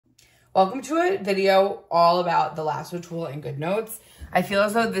Welcome to a video all about the Lasso tool in Goodnotes. I feel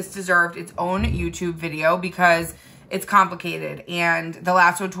as though this deserved its own YouTube video because it's complicated, and the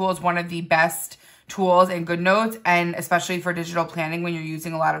Lasso tool is one of the best tools in Goodnotes, and especially for digital planning when you're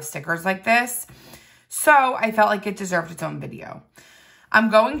using a lot of stickers like this. So I felt like it deserved its own video. I'm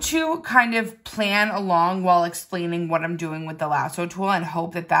going to kind of plan along while explaining what I'm doing with the Lasso tool and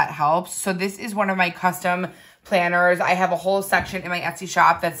hope that that helps. So this is one of my custom planners. I have a whole section in my Etsy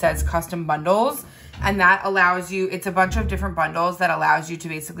shop that says custom bundles, and that allows you, it's a bunch of different bundles that allows you to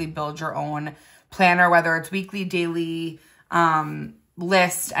basically build your own planner, whether it's weekly, daily,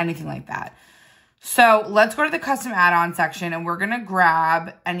 list, anything like that. So let's go to the custom add-on section, and we're going to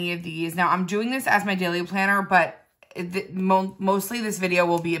grab any of these. Now I'm doing this as my daily planner, but mostly this video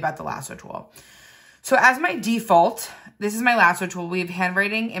will be about the Lasso tool. So as my default, this is my Lasso tool. We have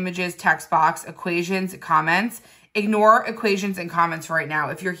handwriting, images, text box, equations, comments. Ignore equations and comments right now.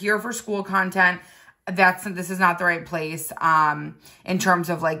 If you're here for school content, this is not the right place in terms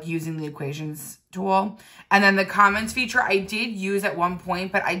of like using the equations tool. And then the comments feature I did use at one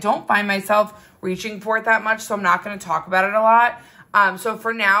point, but I don't find myself reaching for it that much, so I'm not going to talk about it a lot. So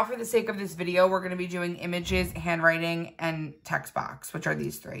for now, for the sake of this video, we're going to be doing images, handwriting, and text box, which are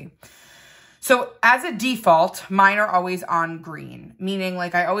these three. So as a default, mine are always on green, meaning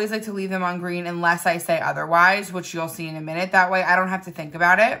like I always like to leave them on green unless I say otherwise, which you'll see in a minute. That way I don't have to think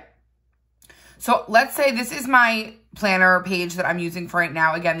about it. So let's say this is my planner page that I'm using for right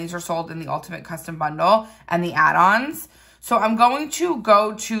now. Again, these are sold in the Ultimate Custom Bundle and the add-ons. So I'm going to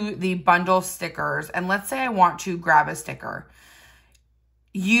go to the bundle stickers, and let's say I want to grab a sticker.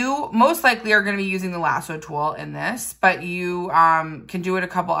 You most likely are going to be using the Lasso tool in this, but you can do it a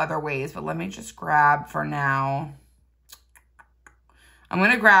couple other ways. But let me just grab for now. I'm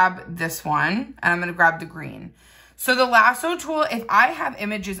going to grab this one, and I'm going to grab the green. So the Lasso tool, if I have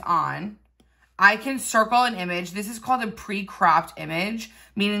images on, I can circle an image. This is called a pre-cropped image,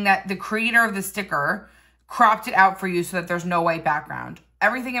 meaning that the creator of the sticker cropped it out for you so that there's no white background.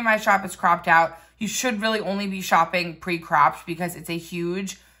 Everything in my shop is cropped out. You should really only be shopping pre-cropped because it's a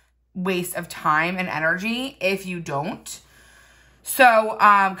huge waste of time and energy if you don't. So,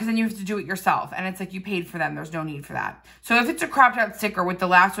 because then you have to do it yourself, and it's like you paid for them. There's no need for that. So if it's a cropped out sticker with the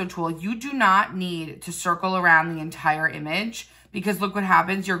Lasso tool, you do not need to circle around the entire image, because look what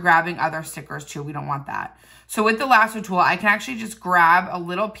happens. You're grabbing other stickers too. We don't want that. So with the Lasso tool, I can actually just grab a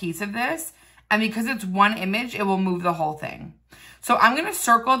little piece of this, and because it's one image, it will move the whole thing. So I'm going to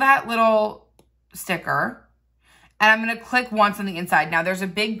circle that little sticker, and I'm going to click once on the inside. Now, there's a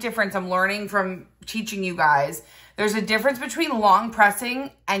big difference I'm learning from teaching you guys. There's a difference between long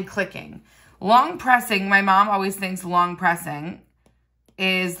pressing and clicking. Long pressing, my mom always thinks long pressing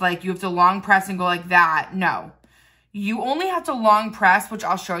is like you have to long press and go like that. No. You only have to long press, which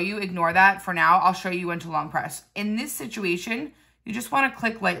I'll show you. Ignore that for now. I'll show you when to long press. In this situation, you just want to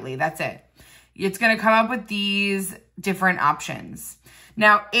click lightly. That's it. It's going to come up with these different options.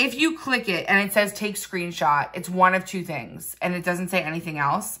 Now, if you click it and it says take screenshot, it's one of two things, and it doesn't say anything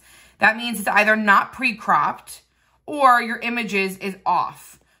else. That means it's either not pre-cropped or your images is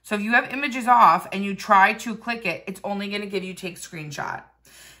off. So if you have images off and you try to click it, it's only going to give you take screenshot.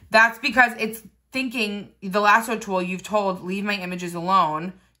 That's because it's thinking the Lasso tool, you've told leave my images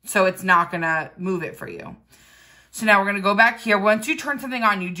alone, so it's not going to move it for you. So now we're going to go back here. Once you turn something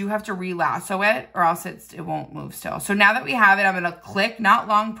on, you do have to re-lasso it, or else it won't move still. So now that we have it, I'm going to click, not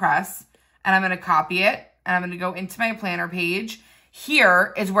long press, and I'm going to copy it, and I'm going to go into my planner page.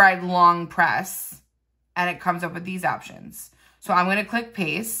 Here is where I long press, and it comes up with these options. So I'm going to click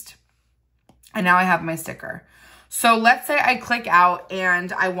paste, and now I have my sticker. So let's say I click out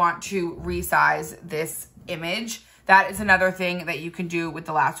and I want to resize this image. That is another thing that you can do with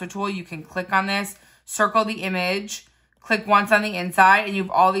the Lasso tool. You can click on this, circle the image, click once on the inside, and you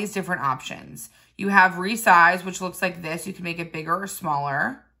have all these different options. You have resize, which looks like this. You can make it bigger or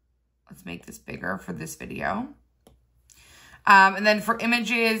smaller. Let's make this bigger for this video. And then for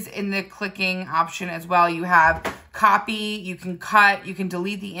images in the clicking option as well, you have copy, you can cut, you can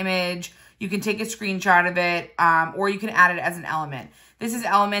delete the image, you can take a screenshot of it, or you can add it as an element. This is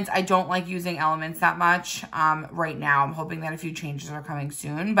elements. I don't like using elements that much right now. I'm hoping that a few changes are coming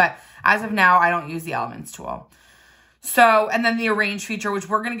soon, but as of now, I don't use the elements tool. So, and then the arrange feature, which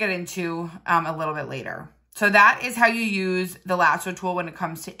we're going to get into a little bit later. So that is how you use the Lasso tool when it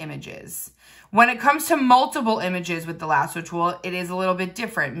comes to images. When it comes to multiple images with the Lasso tool, it is a little bit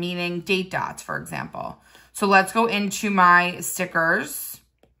different, meaning date dots, for example. So let's go into my stickers.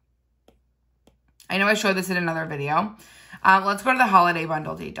 I know I showed this in another video. Let's go to the holiday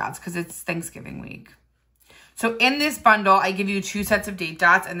bundle date dots because it's Thanksgiving week. So in this bundle, I give you 2 sets of date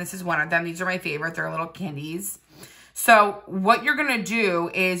dots, and this is one of them. These are my favorite. They're little candies. So what you're going to do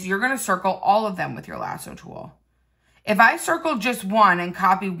is you're going to circle all of them with your lasso tool. If I circle just one and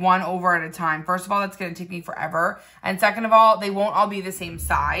copy one over at a time, first of all, that's going to take me forever. And second of all, they won't all be the same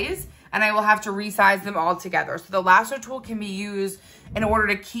size, and I will have to resize them all together. So the lasso tool can be used in order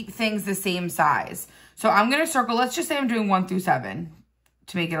to keep things the same size. So I'm going to circle, let's just say I'm doing 1 through 7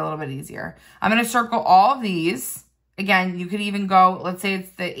 to make it a little bit easier. I'm going to circle all of these. Again, you could even go, let's say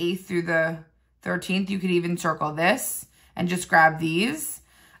it's the 8th through the 13th. You could even circle this and just grab these.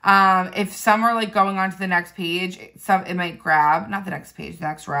 If some are like going on to the next page, it might grab, not the next page, the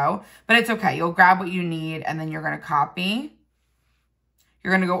next row, but it's okay. You'll grab what you need, and then you're going to copy.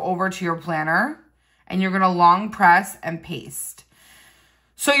 You're going to go over to your planner, and you're going to long press and paste.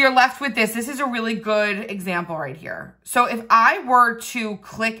 So you're left with this. This is a really good example right here. So if I were to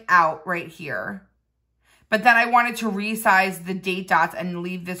click out right here, but then I wanted to resize the date dots and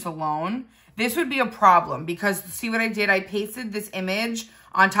leave this alone, this would be a problem, because see what I did? I pasted this image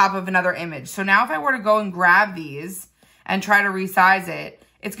on top of another image. So now if I were to go and grab these and try to resize it,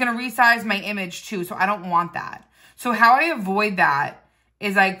 it's going to resize my image too. So I don't want that. So how I avoid that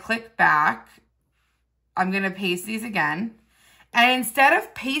is I click back. I'm going to paste these again. And instead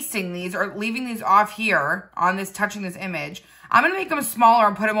of pasting these or leaving these off here on this, touching this image, I'm going to make them smaller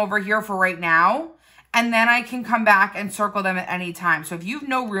and put them over here for right now. And then I can come back and circle them at any time. So if you have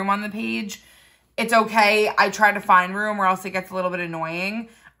no room on the page, it's okay. I try to find room, or else it gets a little bit annoying.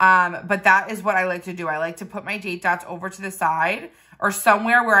 But that is what I like to do. I like to put my date dots over to the side or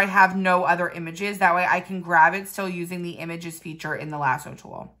somewhere where I have no other images. That way I can grab it still using the images feature in the lasso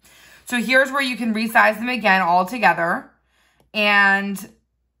tool. So here's where you can resize them again all together. And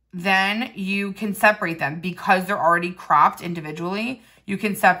then you can separate them because they're already cropped individually. You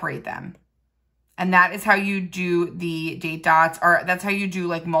can separate them. And that is how you do the date dots, or that's how you do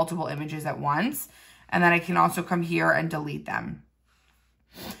like multiple images at once. And then I can also come here and delete them.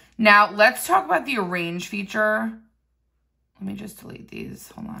 Now let's talk about the arrange feature. Let me just delete these.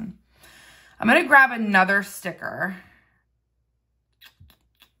 Hold on. I'm going to grab another sticker.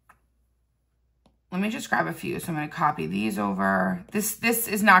 Let me just grab a few. So I'm going to copy these over. This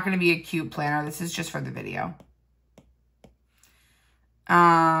is not going to be a cute planner. This is just for the video.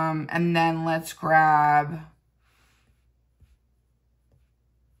 And then let's grab,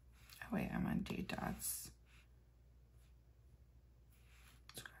 oh wait, I'm on date dots.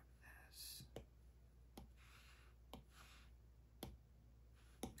 Let's grab this.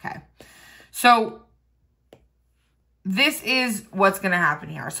 Okay. So this is what's going to happen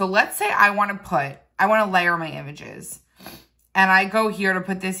here. So let's say I want to layer my images, and I go here to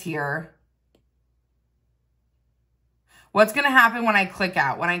put this here. What's going to happen when I click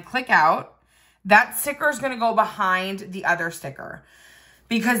out? When I click out, that sticker is going to go behind the other sticker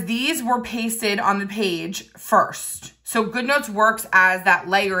because these were pasted on the page first. So Goodnotes works as that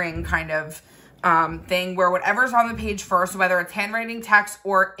layering kind of thing where whatever's on the page first, whether it's handwriting, text,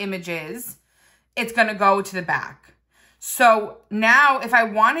 or images, it's going to go to the back. So now if I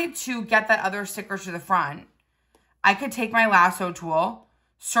wanted to get that other sticker to the front, I could take my lasso tool,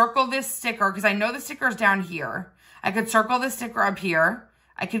 circle this sticker because I know the sticker is down here. I could circle the sticker up here.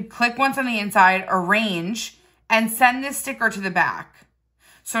 I could click once on the inside, arrange, and send this sticker to the back.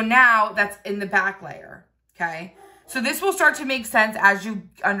 So now that's in the back layer, okay? So this will start to make sense as you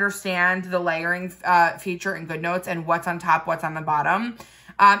understand the layering feature in Goodnotes and what's on top, what's on the bottom.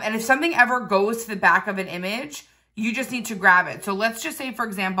 And if something ever goes to the back of an image, you just need to grab it. So let's just say, for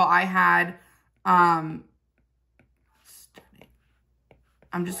example, I had, I'm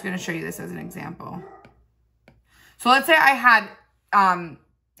just going to show you this as an example. So let's say I had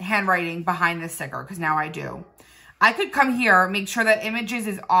handwriting behind this sticker, because now I do. I could come here, make sure that images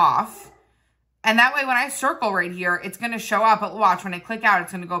is off. And that way when I circle right here, it's going to show up. But watch, when I click out,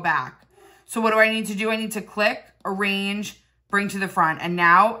 it's going to go back. So what do I need to do? I need to click, arrange, bring to the front. And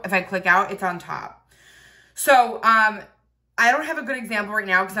now if I click out, it's on top. So I don't have a good example right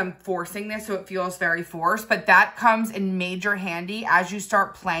now because I'm forcing this, so it feels very forced. But that comes in major handy as you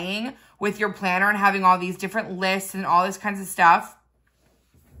start playing with your planner and having all these different lists and all this kinds of stuff.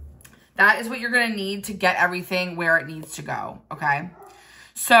 That is what you're going to need to get everything where it needs to go, okay?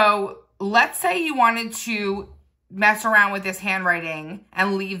 So let's say you wanted to mess around with this handwriting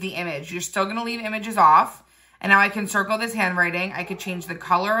and leave the image. You're still going to leave images off. And now I can circle this handwriting. I could change the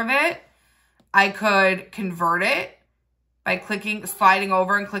color of it. I could convert it by clicking, sliding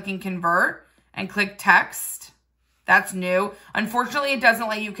over and clicking convert, and click text. That's new. Unfortunately, it doesn't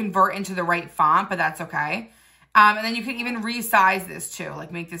let you convert into the right font, but that's okay. And then you can even resize this too,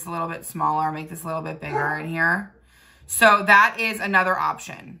 like make this a little bit smaller, make this a little bit bigger in here. So that is another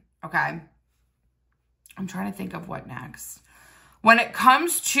option, okay? I'm trying to think of what next. When it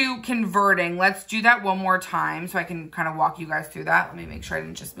comes to converting, let's do that one more time so I can kind of walk you guys through that. Let me make sure I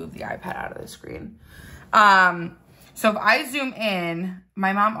didn't just move the iPad out of the screen. So if I zoom in,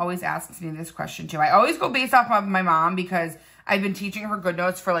 my mom always asks me this question too. I always go based off of my mom because I've been teaching her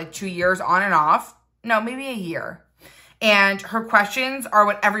Goodnotes for like 2 years on and off. No, maybe a year. And her questions are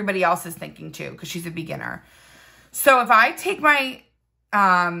what everybody else is thinking too because she's a beginner. So if I take my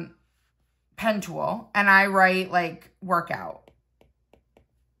pen tool and I write like workout,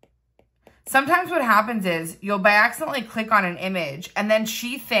 sometimes what happens is you'll by accidentally click on an image and then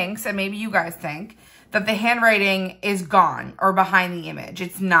she thinks, and maybe you guys think, that the handwriting is gone or behind the image.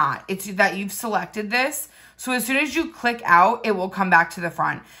 It's not. It's that you've selected this. So as soon as you click out, it will come back to the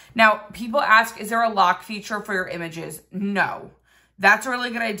front. Now, people ask, is there a lock feature for your images? No. That's a really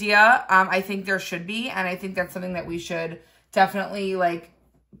good idea. I think there should be, and I think that's something that we should definitely like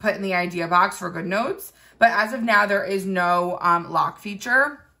put in the idea box for Goodnotes. But as of now, there is no lock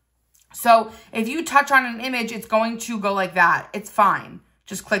feature. So if you touch on an image, it's going to go like that. It's fine.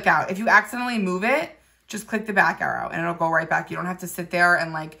 Just click out. If you accidentally move it, just click the back arrow and it'll go right back. You don't have to sit there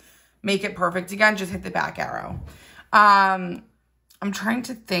and like make it perfect again. Just hit the back arrow. I'm trying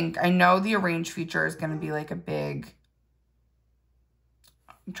to think. I know the arrange feature is going to be like a big...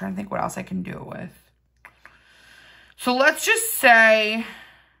 I'm trying to think what else I can do it with. So let's just say...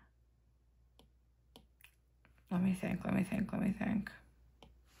 Let me think.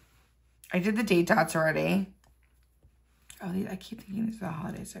 I did the date dots already. Oh, I keep thinking these are the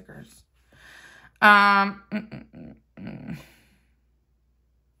holiday stickers. I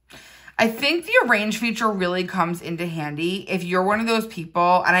think the arrange feature really comes into handy if you're one of those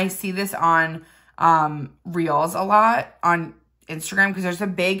people, and I see this on Reels a lot on Instagram because there's a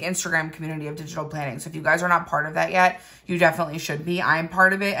big Instagram community of digital planning. So if you guys are not part of that yet, you definitely should be. I'm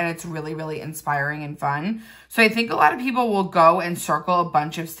part of it, and it's really, really inspiring and fun. So I think a lot of people will go and circle a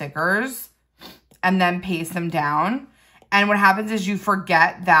bunch of stickers and then paste them down. And what happens is you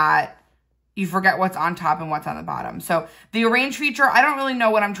forget what's on top and what's on the bottom. So the arrange feature, I don't really know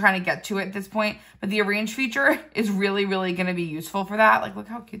what I'm trying to get to at this point, but the arrange feature is really, really going to be useful for that. Like, look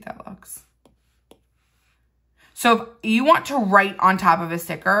how cute that looks. So if you want to write on top of a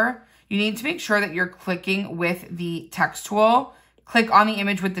sticker, you need to make sure that you're clicking with the text tool. Click on the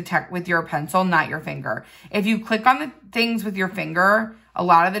image with your pencil, not your finger. If you click on the things with your finger, a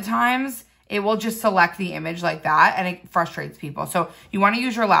lot of the times it will just select the image like that, and it frustrates people. So you want to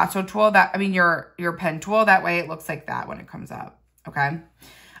use your lasso tool, your pen tool. That way it looks like that when it comes up, okay?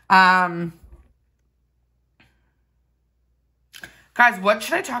 Guys, what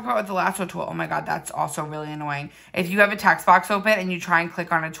should I talk about with the lasso tool? Oh my God, that's also really annoying. If you have a text box open and you try and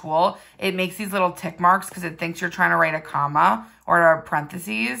click on a tool, it makes these little tick marks because it thinks you're trying to write a comma or a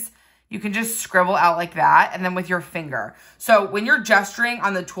parentheses. You can just scribble out like that, and then with your finger. So when you're gesturing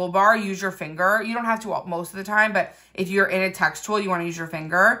on the toolbar, use your finger. You don't have to most of the time, but if you're in a text tool, you want to use your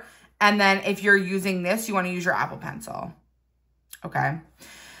finger. And then if you're using this, you want to use your Apple Pencil. Okay.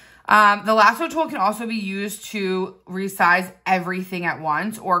 The lasso tool can also be used to resize everything at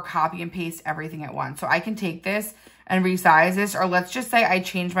once or copy and paste everything at once. So I can take this and resize this, or let's just say I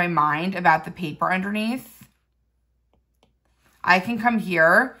change my mind about the paper underneath. I can come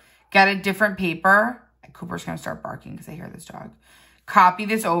here, get a different paper. Cooper's going to start barking because I hear this dog. Copy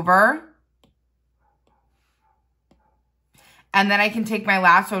this over. And then I can take my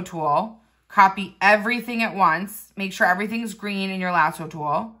lasso tool, copy everything at once, make sure everything's green in your lasso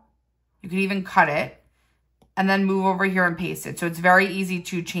tool. You could even cut it and then move over here and paste it. So it's very easy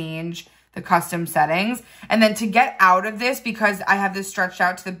to change the custom settings. And then to get out of this, because I have this stretched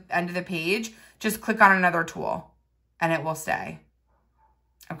out to the end of the page, just click on another tool and it will stay.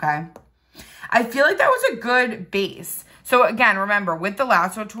 Okay. I feel like that was a good base. So again, remember with the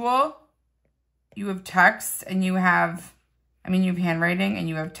lasso tool, you have text and you have handwriting and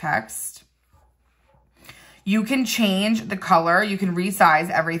you have text. You can change the color. You can resize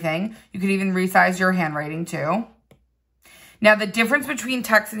everything. You can even resize your handwriting too. Now, the difference between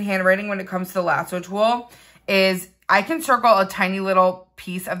text and handwriting when it comes to the lasso tool is I can circle a tiny little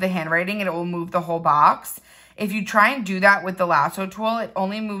piece of the handwriting and it will move the whole box. If you try and do that with the lasso tool, it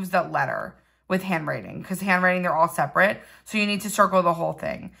only moves that letter with handwriting because handwriting, they're all separate. So you need to circle the whole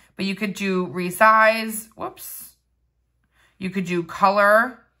thing. But you could do resize. Whoops. You could do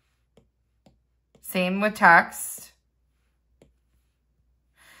color. Same with text.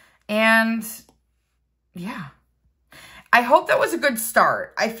 And yeah. I hope that was a good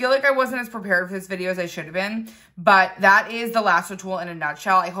start. I feel like I wasn't as prepared for this video as I should have been, but that is the lasso tool in a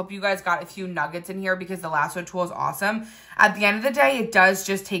nutshell. I hope you guys got a few nuggets in here because the lasso tool is awesome. At the end of the day, it does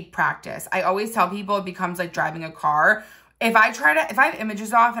just take practice. I always tell people it becomes like driving a car. If I have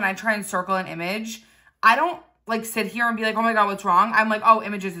images off and I try and circle an image, I don't like sit here and be like, oh my God, what's wrong? I'm like, oh,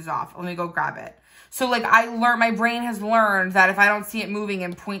 images is off. Let me go grab it. So like my brain has learned that if I don't see it moving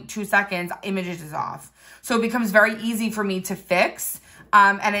in 0.2 seconds, images is off. So it becomes very easy for me to fix.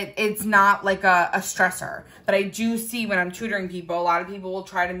 And it's not like a stressor. But I do see when I'm tutoring people, a lot of people will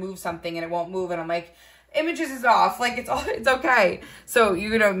try to move something and it won't move. And I'm like, images is off. Like it's okay. So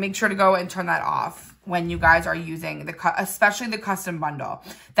you're going to make sure to go and turn that off when you guys are using especially the custom bundle.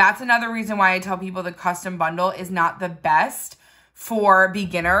 That's another reason why I tell people the custom bundle is not the best for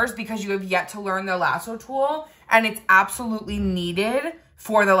beginners, because you have yet to learn the lasso tool, and it's absolutely needed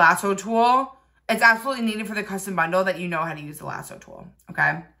for the lasso tool. It's absolutely needed for the custom bundle that you know how to use the lasso tool,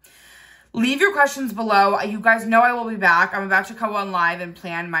 okay? Leave your questions below. You guys know I will be back. I'm about to go on live and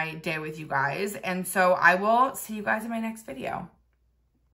plan my day with you guys, and so I will see you guys in my next video.